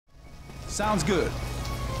Sounds good.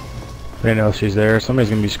 They know she's there. Somebody's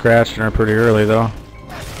gonna be scratching her pretty early though.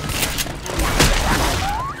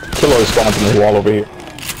 Killer spawns in the wall over here.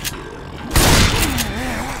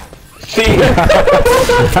 See?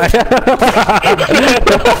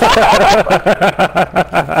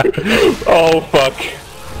 Oh fuck.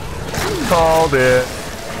 Called it.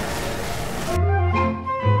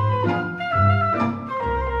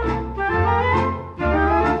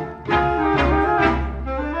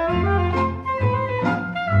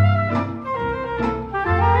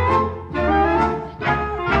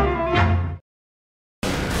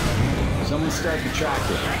 Someone start the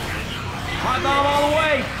tractor. Hot bomb all the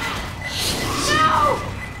way! No!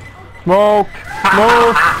 Smoke!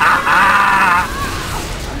 Smoke!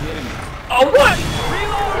 Oh what?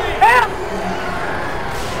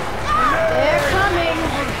 They're coming.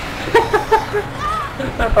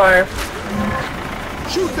 Fire.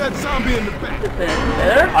 Shoot that zombie in the back!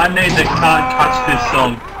 I need the can't touch this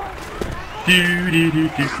song. Do do do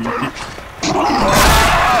do do do.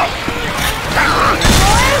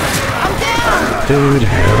 Dude,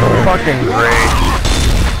 fucking great.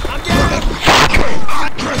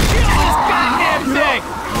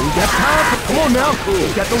 You got time for, come on now.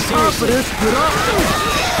 You got no time for this. Get up.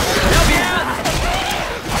 Help me out.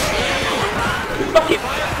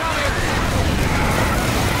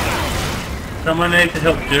 Someone needs to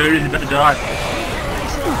help dude, he's about to die.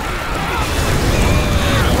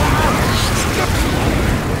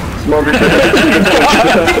 Smoker.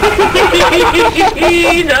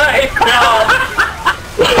 Nice job!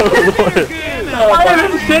 I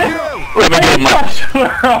haven't said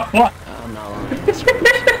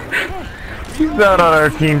He's not on our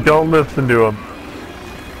team, don't listen to him.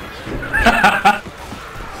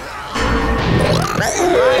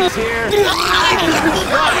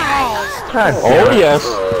 God, Oh yes.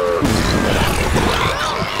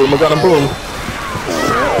 Boom, I got him, boom.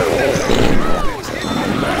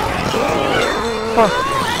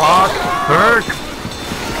 fuck, Kirk.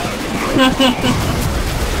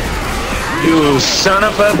 You son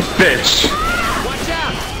of a bitch. Watch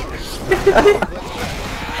out.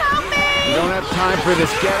 You don't have time for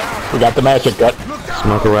this. Get out. We got the magic gut.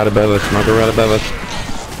 Smoker right above us, smoker right above us.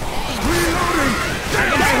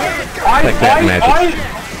 Take that magic.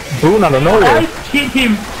 Boom out of nowhere. I hit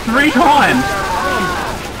him 3 times!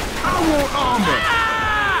 I want armor.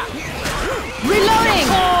 Reloading!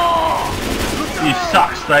 You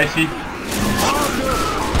suck, Stacy.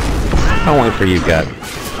 Only for you, gut.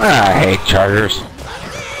 I hate chargers.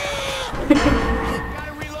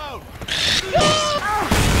 Gotta reload.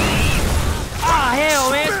 Ah,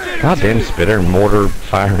 hell, man. Goddamn spitter and mortar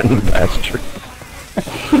firing bastard.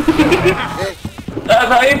 That's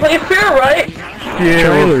how you play fair, right? Yeah.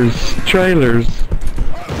 Trailers.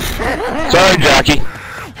 Sorry, Jackie.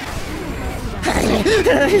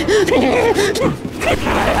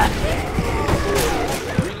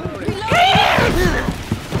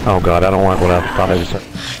 Oh god, I don't like what I thought I just heard.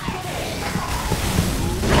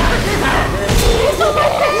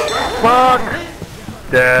 Fuck!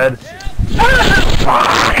 Dead.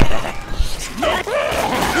 Fuck!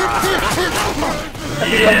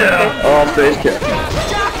 Yeah. Oh, face kick.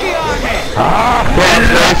 Ah!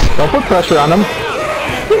 Don't put pressure on him.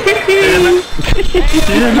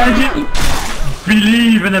 See the magic?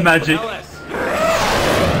 Believe in the magic.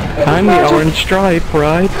 I'm the orange stripe,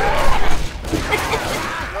 right?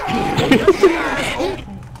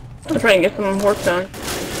 I'm trying to get some work done.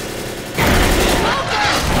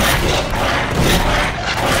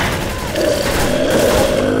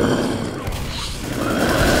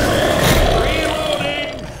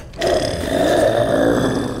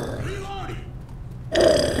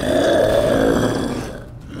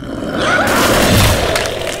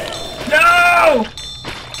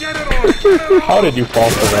 How did you fall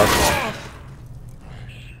for that?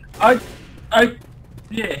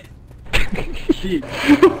 Yeah.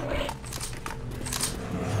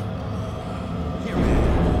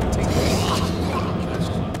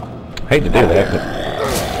 Hate to do that, but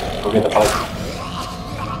Go get the pipe.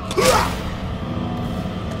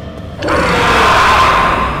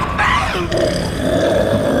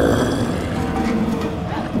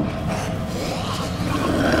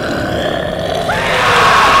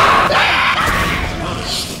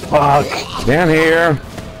 fuck. Down here.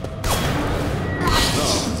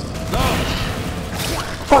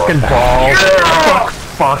 Fucking ball.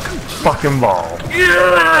 Fuck. Fucking ball.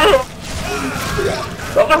 Yeah!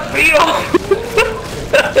 On the field!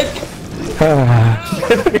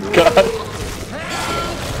 God.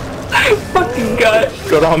 Fucking gut.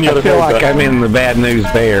 Go down the other I feel like way. I'm in the Bad News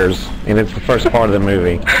Bears, and it's the first part of the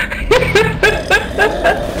movie.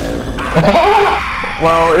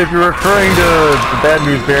 Well, if you're referring to the Bad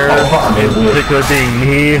News Bear, in particular being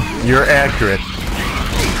me, you're accurate.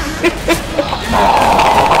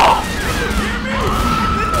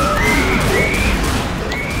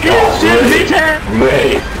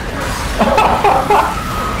 Wait.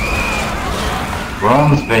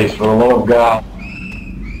 Run, space, for the love of God.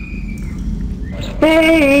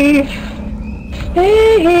 Space.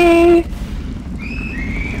 Space.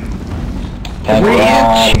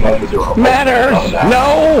 Matters!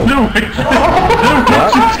 No! No, it's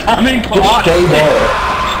coming close. Stay there.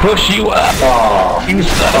 Push you up! Oh. You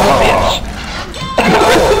son of a bitch!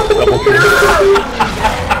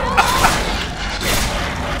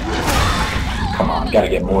 Come on, gotta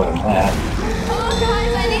get more than that.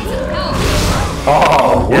 I need some help.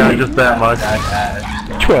 Oh, Yeah, just that much.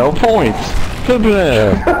 12 points.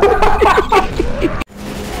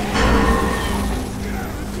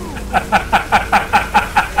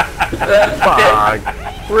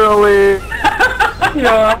 Fuck. Really?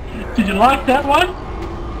 Yeah. Did you like that one?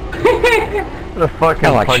 The fucking I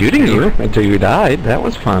like shooting you until you died. That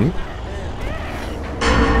was fun.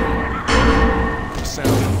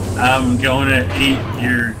 I'm gonna eat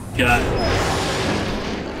your gut.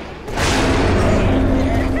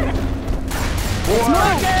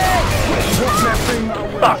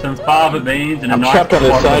 Some fava beans and a I'm nice trapped on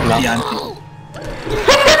this water side now. Chianti.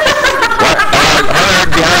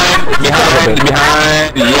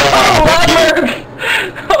 Behind, yeah.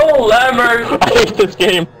 Oh, Lemmers! I hate this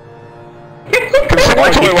game.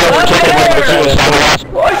 Why do you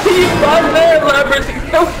run there, Lemmers?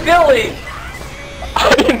 He's so silly!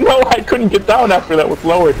 I didn't know I couldn't get down after that was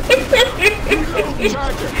lowered.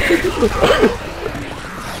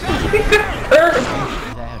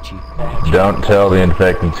 Don't tell the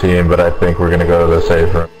infected team, but I think we're gonna go to the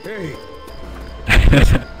safe room.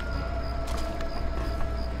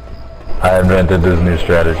 I invented this new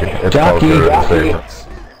strategy. It's called go to the safe room.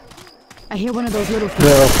 I hear one of those little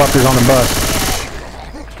Little fuckers on the bus.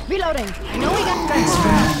 reloading. I know we got friends.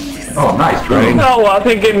 Oh, nice train. No,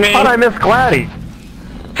 wasn't getting me. How'd I miss Gladdy?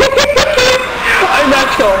 I'm not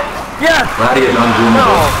sure. Yes! Gladdy is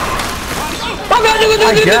unzoomable.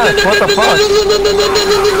 I guess, what the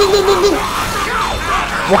fuck?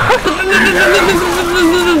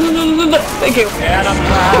 Thank you. And I'm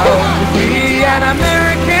proud to be an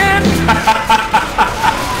American.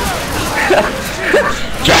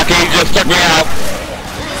 Jackie just took me out.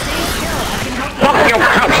 Fuck you,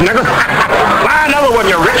 cops, nigga. Buy another one,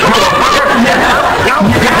 you rich motherfucker.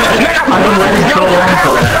 I've been waiting so long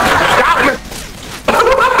for that. Stop me.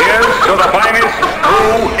 Here's to the finest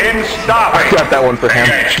crew in stopping. Got that one for him.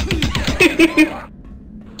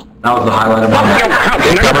 That was the highlight of my Fuck you, night. cops,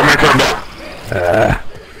 nigga.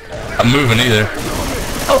 I'm moving either.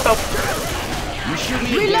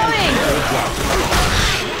 Reloading.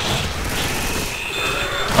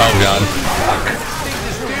 Oh god.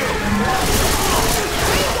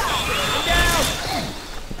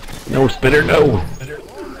 No spitter, no.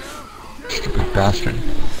 Stupid bastard.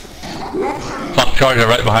 Fuck, Charger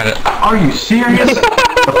right behind it. Are you serious?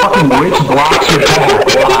 The fucking witch blocks your path.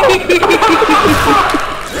 Wow.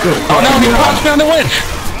 Oh no, he punched me on the winch!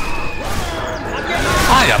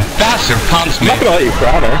 Ah, you bastard punched me. I'm not gonna let you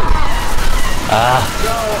crowd her.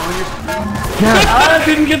 I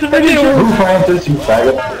didn't get the video. Who, Francis, you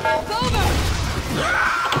faggot?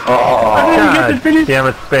 Oh, God damn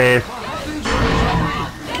it, Space.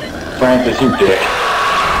 Francis, you dick.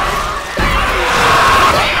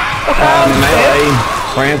 Melee,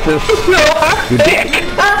 Francis. You dick!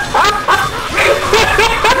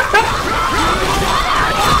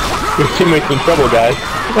 Your teammate's in trouble, guys.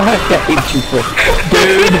 I hate you for...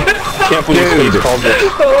 Dude! Can't believe Space called it.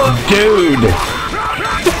 Dude!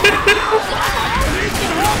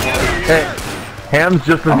 Hey, Ham's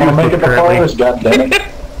just as I'm gonna make useless it the currently. farthest, goddammit.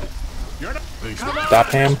 Stop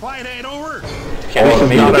him. This is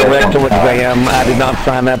not a rental exam. I did not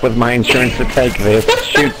sign up with my insurance to take this.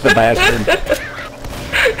 Shoot the bastard.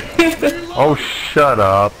 Oh, shut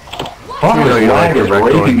up. Fuck, You know this you like lag your is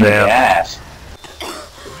rectal raping the exam. ass.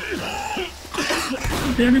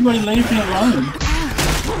 Everybody leave me alone.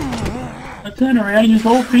 I turn around and he's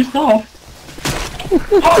all pissed off.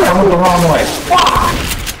 Fuck, I went the wrong way. Fuck!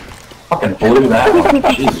 Fucking blew that one.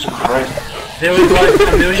 Jesus Christ. There was like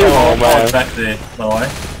a million Oh, more man. back there, by the way.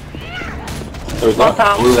 There was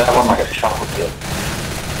that blew that one like a chocolate chip.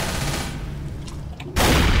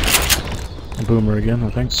 Boomer again, I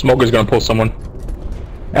think. Smoker's gonna pull someone.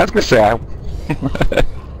 I was gonna say,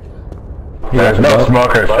 There's no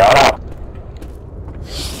smoker, shut up.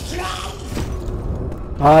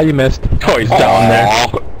 Ah, you missed. Oh, he's down there.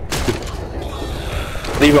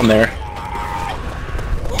 Leave him there.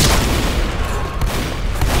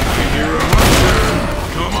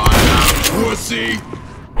 see.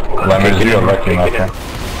 Lemmers, you are lucky enough there.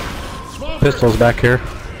 Pistols back here.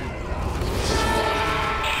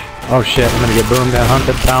 Oh shit, I'm gonna get boomed and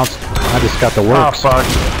hunted, pounced. I just got the works. Oh fuck.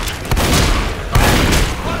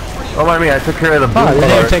 Oh my me, I took care of the boom.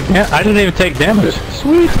 I didn't even take damage.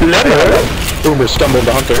 Sweet. Lemmer! Boomer stumbled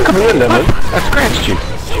the hunter. Come here, Lemmer. I scratched you.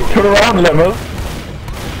 Turn around, Lemmer.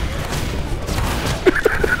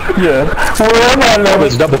 Yeah. Where am I, Lemmer?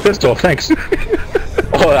 It's double pistol, thanks.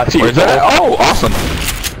 Oh, that's you. Oh, awesome.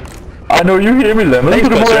 I know you hear me, Lemmer. Thanks,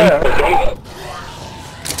 Put him Buster. away.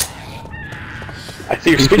 I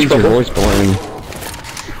see your You speech keep your bubble. voice balloon.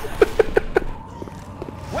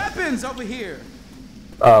 Weapons over here.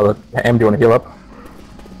 Am, do you want to heal up?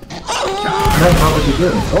 How was you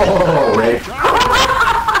doing? Oh, Ray.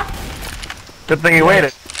 Good thing you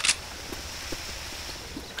waited.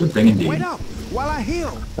 Good thing indeed. Wait up while I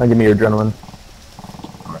heal. Now give me your adrenaline.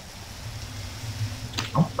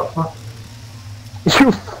 Oh, the fuck?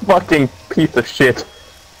 You fucking piece of shit.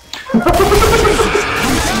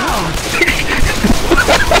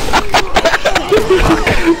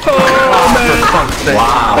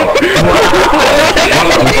 Wow.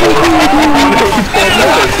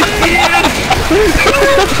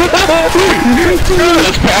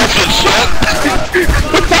 That's passive shit.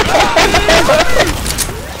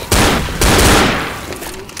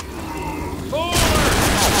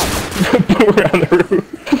 Boomer on the roof.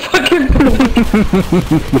 Fucking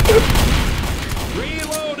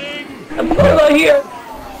Reloading. I'm not here.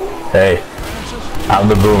 Hey, I'm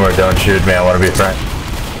the boomer. Don't shoot me. I want to be a friend.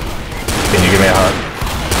 Can you give me a hug?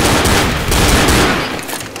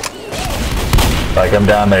 Like, I'm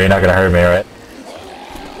down there. You're not gonna hurt me, right?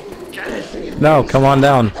 No, come on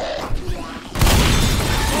down.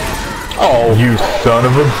 Oh, you son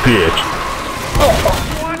of a bitch.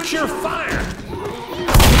 Watch your fire.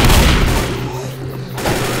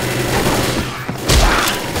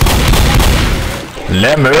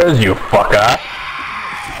 Lemmers, you fucker.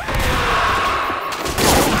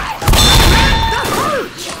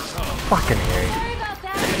 Fucking Harry.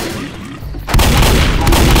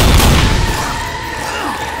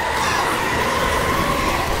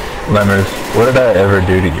 Lemmers, what did I ever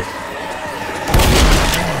do to you?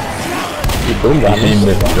 You boomed on You seem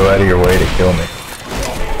me. to go out of your way to kill me.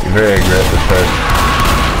 You're a very aggressive person.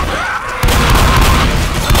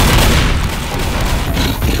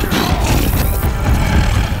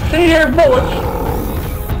 See here, bullets.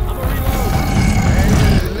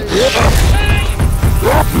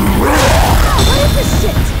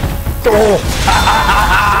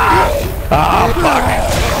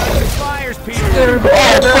 Fires, Peter.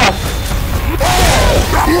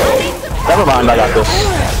 Never mind, I got this.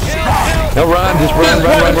 No, run, just run,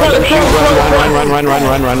 shoot,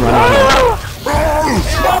 run.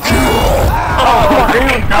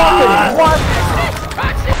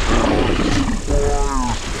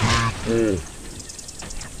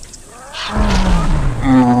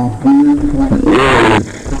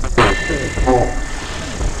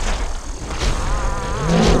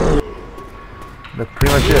 That's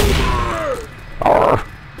pretty much it.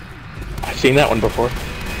 I've seen that one before.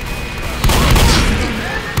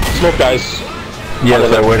 Smoke guys.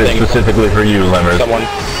 Yes, I waited specifically for you, Lemmers. Someone.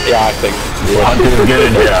 Yeah, I think. Hunters, get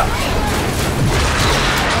in here.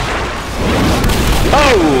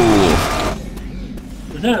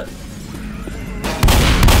 Was that?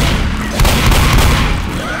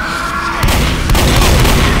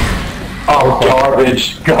 Oh,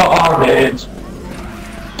 garbage, garbage.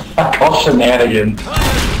 I call shenanigans.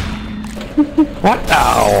 What?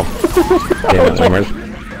 Ow. Damn it, Lemmers.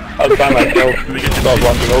 I was by myself. I was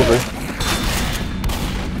walking over.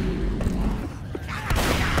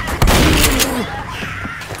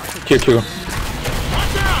 Tier 2.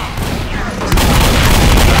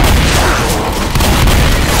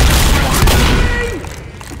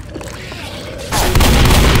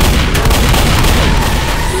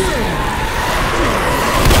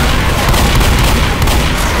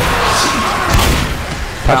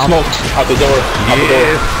 I smoked out the door. Out the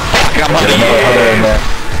door. Fuck, I'm on the In there.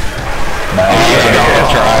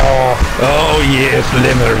 Oh, yes,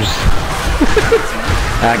 Lemmers.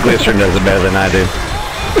 Glycerin does it better than I do.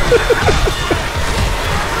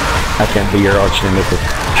 I can't be your arch nemesis.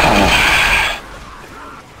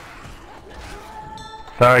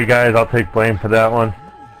 Sorry guys, I'll take blame for that one.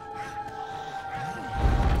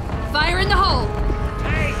 Fire in the hole.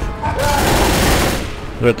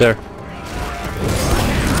 Right there.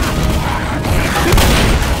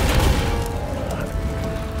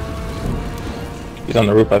 He's on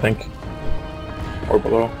the roof, I think. Or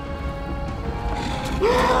below.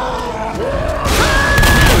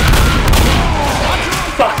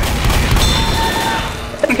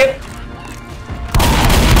 second hit.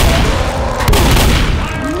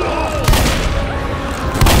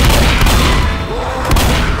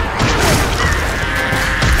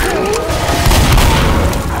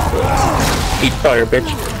 Eat fire, bitch.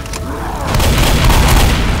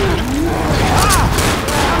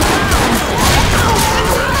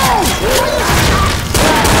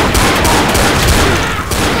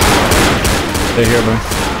 Stay here, man.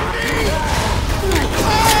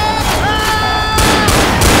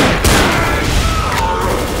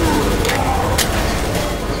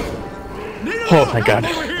 Oh my god.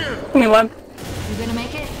 Give me one. You gonna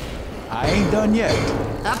make it? I ain't done yet.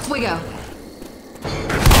 Up we go.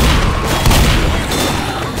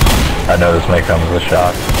 I know this may come as a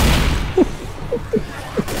shock.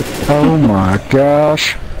 Oh my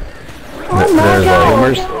gosh.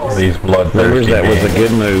 There's these bloodthirsty That was a beings.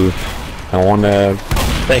 good move. I want to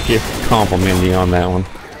Thank you. compliment you on that one.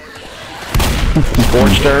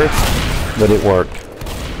 Scorched earth, but it worked.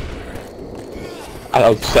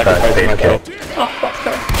 I'll sacrifice myself. Oh, fuck,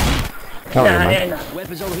 sorry. Oh, never Nah, mind. yeah, no.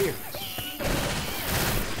 Weapons over here.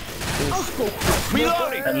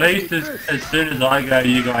 At least as soon as I go,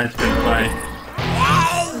 you guys can play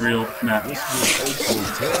real maps.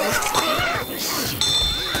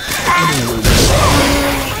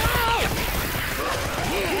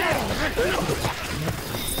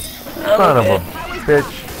 Son of a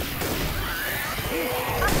bitch.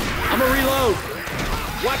 I'm a reload.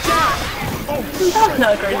 Watch out. That's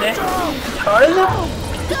not a great day. Hard enough?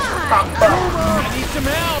 Fuck, fuck. I need some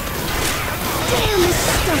help.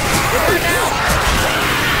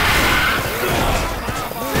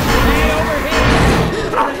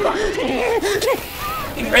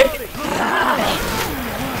 You ready?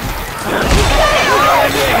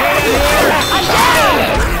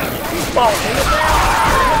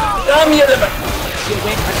 Come here, Lemmer.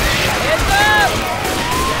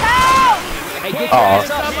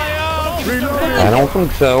 I don't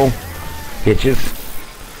think so. Bitches.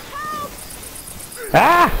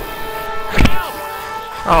 Ah!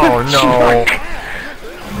 Oh no.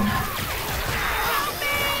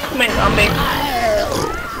 Come in, zombie.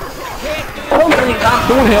 Oh, really, zombie.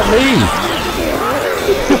 Don't help me!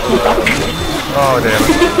 Oh damn it.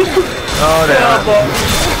 Oh damn it.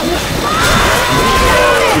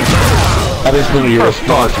 I just think you're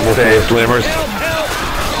responsible for this, Lemmers.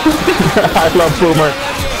 I love Boomer.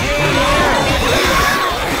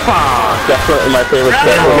 That's my favorite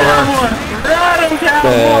stuff. Ride him,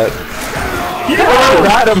 cowboy!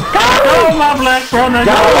 Ride him! Oh, my black brother!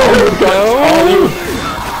 Go!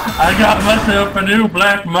 I got myself a new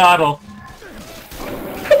black model.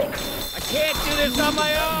 Can't do this on my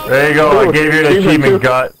own. There you go, I gave you an achievement,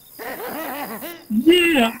 Gut.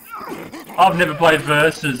 Yeah! I've never played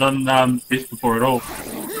Versus on this before at all.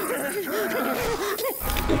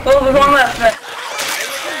 Oh, there's one left, man.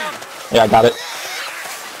 Yeah, I got it.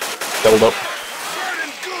 Doubled up.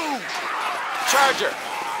 Charger.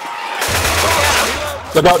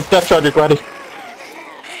 Look out, Death Charger, ready.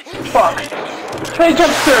 Fuck. Try to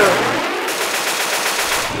jump through.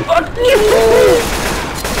 Fuck you!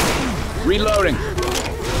 Reloading.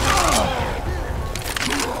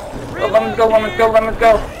 Go, Lemons, go, Lemons, go, Lemons,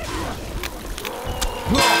 go.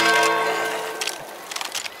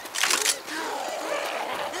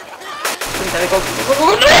 Gotta go, go, go,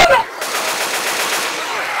 go, go.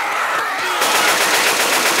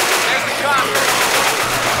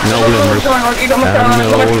 No Lemmers. No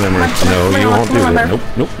Lemmers. No, you won't do that. Nope,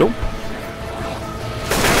 nope, nope.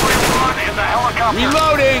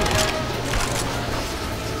 Reloading.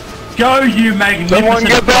 Go, you magnificent Someone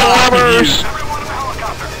get that Lemmers!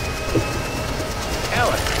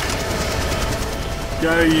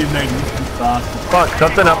 Go, you magnificent bastard. Fuck,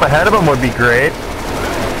 something up ahead of him would be great.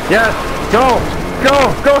 Yes, go!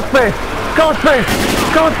 Go! Go space! Go space!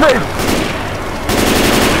 Go space!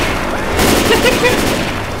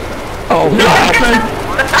 Oh, no!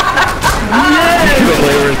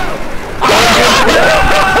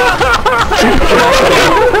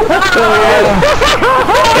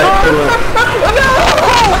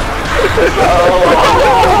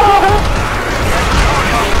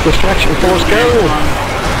 Distraction force, go!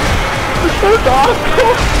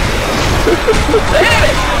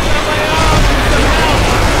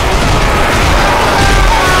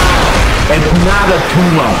 It's not a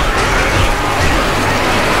tumor.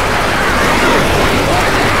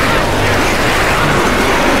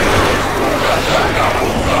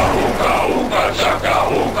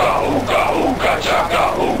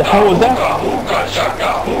 The hell was that?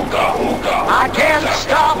 I can't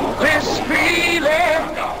stop this feeling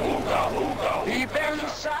deep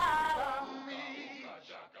inside of me.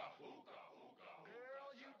 Girl,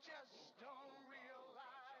 you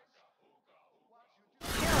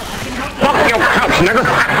nigga.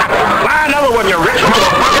 Buy another one, you rich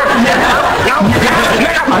motherfucker. No,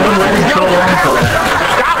 nigga.